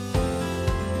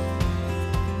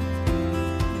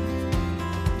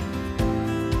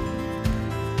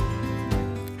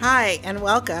Hi, and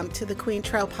welcome to the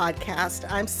Quaintrelle podcast.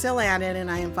 I'm Sil Anen, and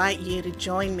I invite you to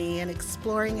join me in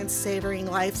exploring and savoring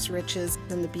life's riches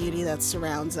and the beauty that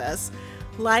surrounds us.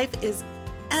 Life is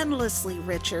endlessly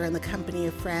richer in the company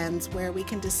of friends, where we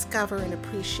can discover and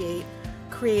appreciate,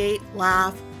 create,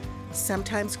 laugh,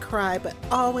 sometimes cry, but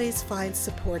always find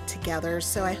support together.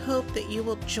 So I hope that you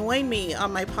will join me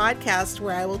on my podcast,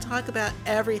 where I will talk about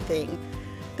everything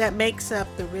that makes up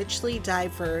the richly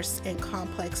diverse and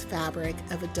complex fabric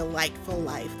of a delightful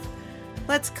life.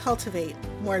 Let's cultivate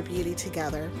more beauty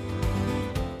together.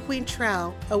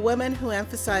 Quaintrelle, a woman who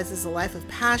emphasizes a life of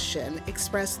passion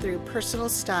expressed through personal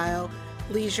style,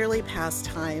 leisurely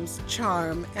pastimes,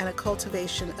 charm, and a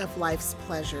cultivation of life's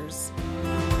pleasures.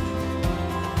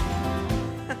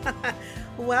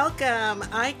 Welcome.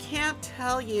 I can't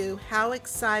tell you how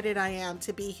excited I am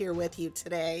to be here with you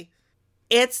today.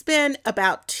 It's been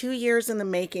about 2 years in the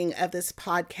making of this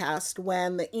podcast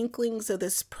when the inklings of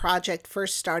this project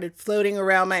first started floating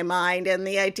around my mind, and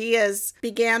the ideas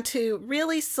began to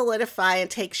really solidify and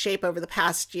take shape over the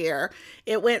past year.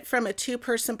 It went from a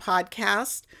 2-person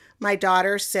podcast. My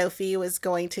daughter, Sophie, was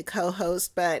going to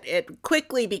co-host, but it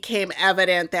quickly became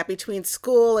evident that between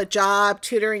school, a job,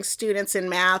 tutoring students in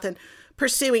math, and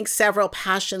pursuing several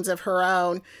passions of her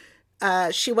own,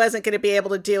 she wasn't going to be able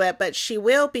to do it, but she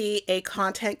will be a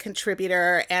content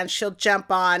contributor, and she'll jump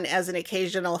on as an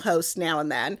occasional host now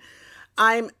and then.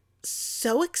 I'm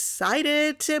so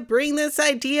excited to bring this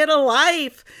idea to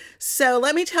life. So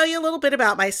let me tell you a little bit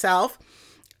about myself.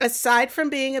 Aside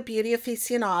from being a beauty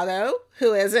aficionado,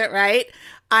 who isn't, right?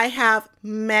 I have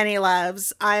many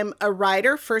loves. I'm a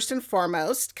writer first and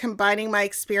foremost, combining my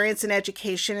experience and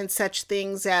education in such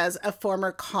things as a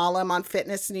former column on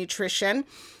fitness and nutrition.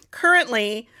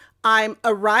 Currently, I'm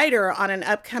a writer on an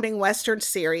upcoming Western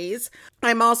series.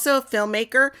 I'm also a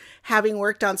filmmaker, having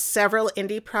worked on several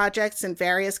indie projects in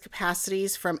various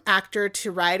capacities, from actor to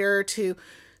writer to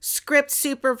script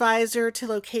supervisor to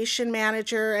location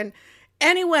manager. And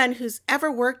anyone who's ever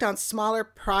worked on smaller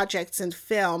projects in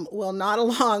film will nod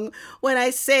along when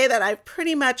I say that I've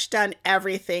pretty much done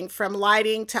everything from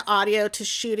lighting to audio to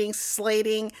shooting,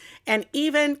 slating, and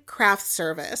even craft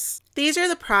service. These are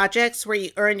the projects where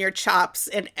you earn your chops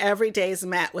and every day's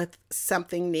met with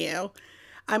something new.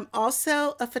 I'm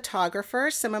also a photographer.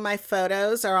 Some of my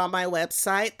photos are on my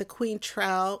website,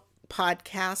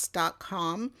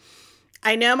 thequaintrellepodcast.com.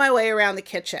 I know my way around the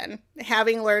kitchen,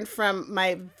 having learned from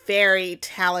my very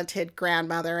talented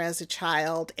grandmother as a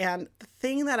child. And the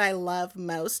thing that I love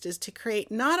most is to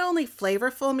create not only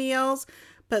flavorful meals,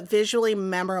 but visually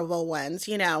memorable ones.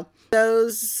 You know,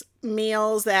 those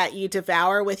meals that you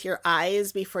devour with your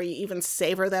eyes before you even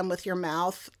savor them with your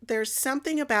mouth. There's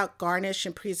something about garnish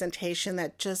and presentation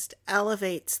that just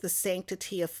elevates the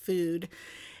sanctity of food.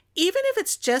 Even if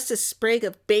it's just a sprig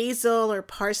of basil or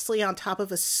parsley on top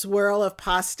of a swirl of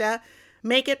pasta,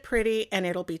 make it pretty and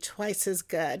it'll be twice as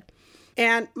good.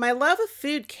 And my love of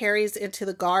food carries into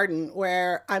the garden,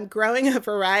 where I'm growing a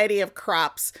variety of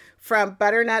crops, from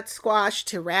butternut squash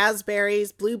to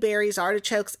raspberries, blueberries,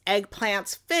 artichokes,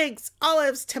 eggplants, figs,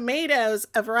 olives, tomatoes,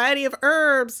 a variety of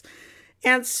herbs,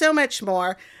 and so much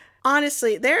more.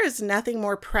 Honestly, there is nothing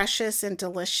more precious and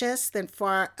delicious than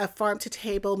for a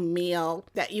farm-to-table meal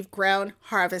that you've grown,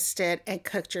 harvested, and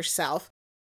cooked yourself.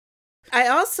 I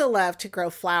also love to grow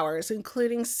flowers,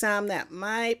 including some that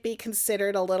might be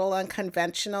considered a little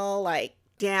unconventional, like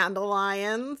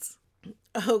dandelions.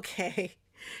 Okay,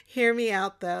 hear me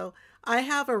out though. I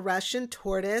have a Russian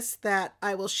tortoise that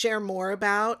I will share more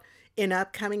about in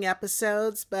upcoming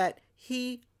episodes, but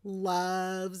he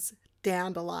loves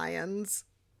dandelions.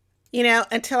 You know,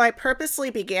 until I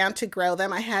purposely began to grow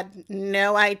them, I had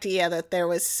no idea that there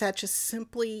was such a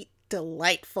simply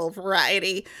delightful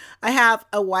variety. I have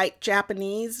a white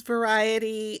Japanese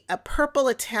variety, a purple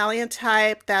Italian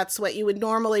type. That's what you would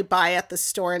normally buy at the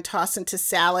store and toss into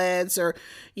salads or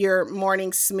your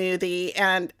morning smoothie.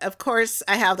 And of course,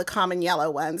 I have the common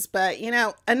yellow ones. But, you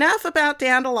know, enough about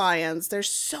dandelions. There's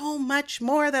so much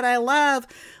more that I love,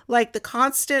 like the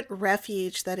constant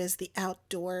refuge that is the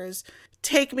outdoors.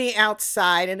 Take me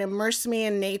outside and immerse me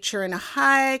in nature in a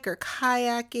hike or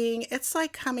kayaking. It's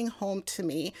like coming home to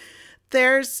me.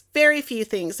 There's very few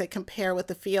things that compare with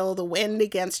the feel of the wind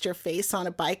against your face on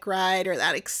a bike ride, or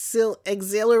that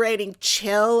exhilarating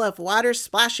chill of water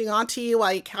splashing onto you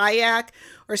while you kayak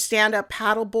or stand up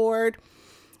paddleboard.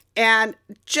 And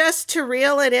just to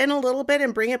reel it in a little bit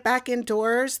and bring it back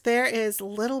indoors, there is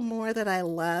little more that I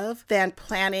love than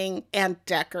planning and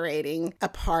decorating a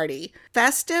party.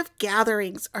 Festive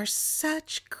gatherings are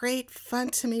such great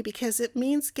fun to me because it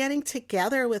means getting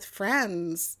together with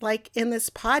friends, like in this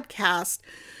podcast.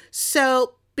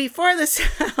 So Before this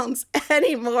sounds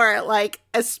any more like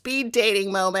a speed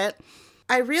dating moment,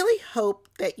 I really hope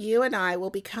that you and I will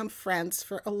become friends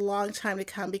for a long time to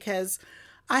come because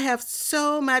I have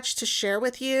so much to share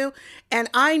with you, and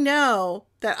I know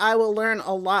that I will learn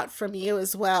a lot from you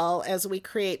as well as we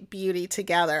create beauty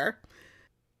together.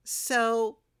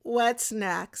 So, what's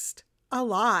next? A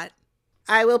lot.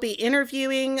 I will be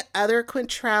interviewing other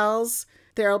Quaintrelles.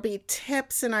 There will be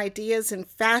tips and ideas in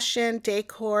fashion,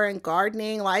 decor, and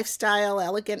gardening, lifestyle,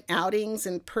 elegant outings,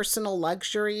 and personal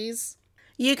luxuries.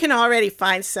 You can already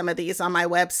find some of these on my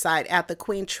website at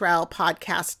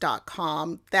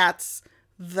thequaintrellepodcast.com. That's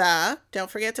don't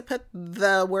forget to put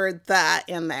the word the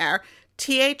in there,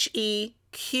 TheQuaintrelle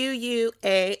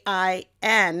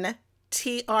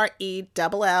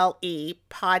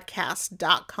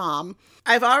podcast.com.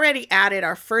 I've already added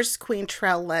our first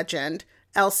Quaintrelle legend,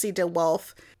 Elsie de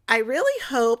Wolf. I really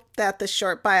hope that the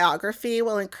short biography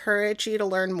will encourage you to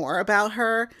learn more about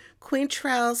her.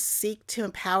 Quaintrelles seek to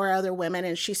empower other women,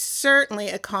 and she certainly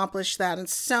accomplished that and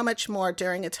so much more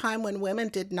during a time when women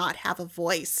did not have a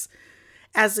voice.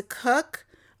 As a cook,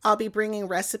 I'll be bringing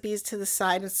recipes to the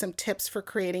side and some tips for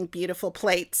creating beautiful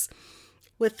plates.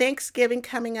 With Thanksgiving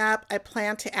coming up, I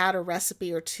plan to add a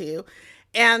recipe or two,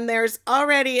 and there's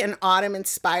already an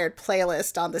autumn-inspired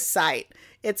playlist on the site.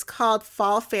 It's called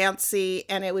Fall Fancy,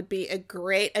 and it would be a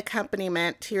great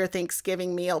accompaniment to your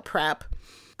Thanksgiving meal prep.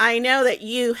 I know that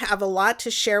you have a lot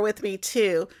to share with me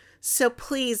too, so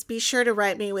please be sure to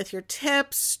write me with your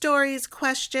tips, stories,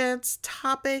 questions,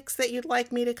 topics that you'd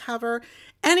like me to cover,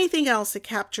 anything else that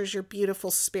captures your beautiful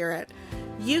spirit.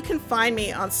 You can find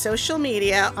me on social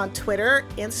media on Twitter,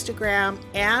 Instagram,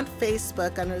 and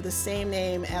Facebook under the same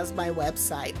name as my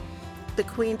website, The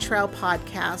Quaintrelle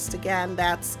Podcast. Again,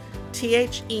 that's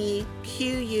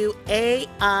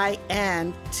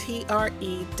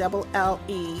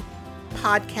TheQuaintrelle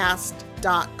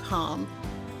podcast.com.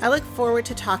 I look forward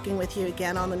to talking with you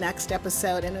again on the next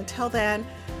episode, and until then,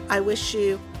 I wish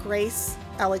you grace,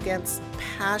 elegance,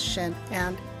 passion,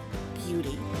 and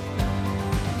beauty.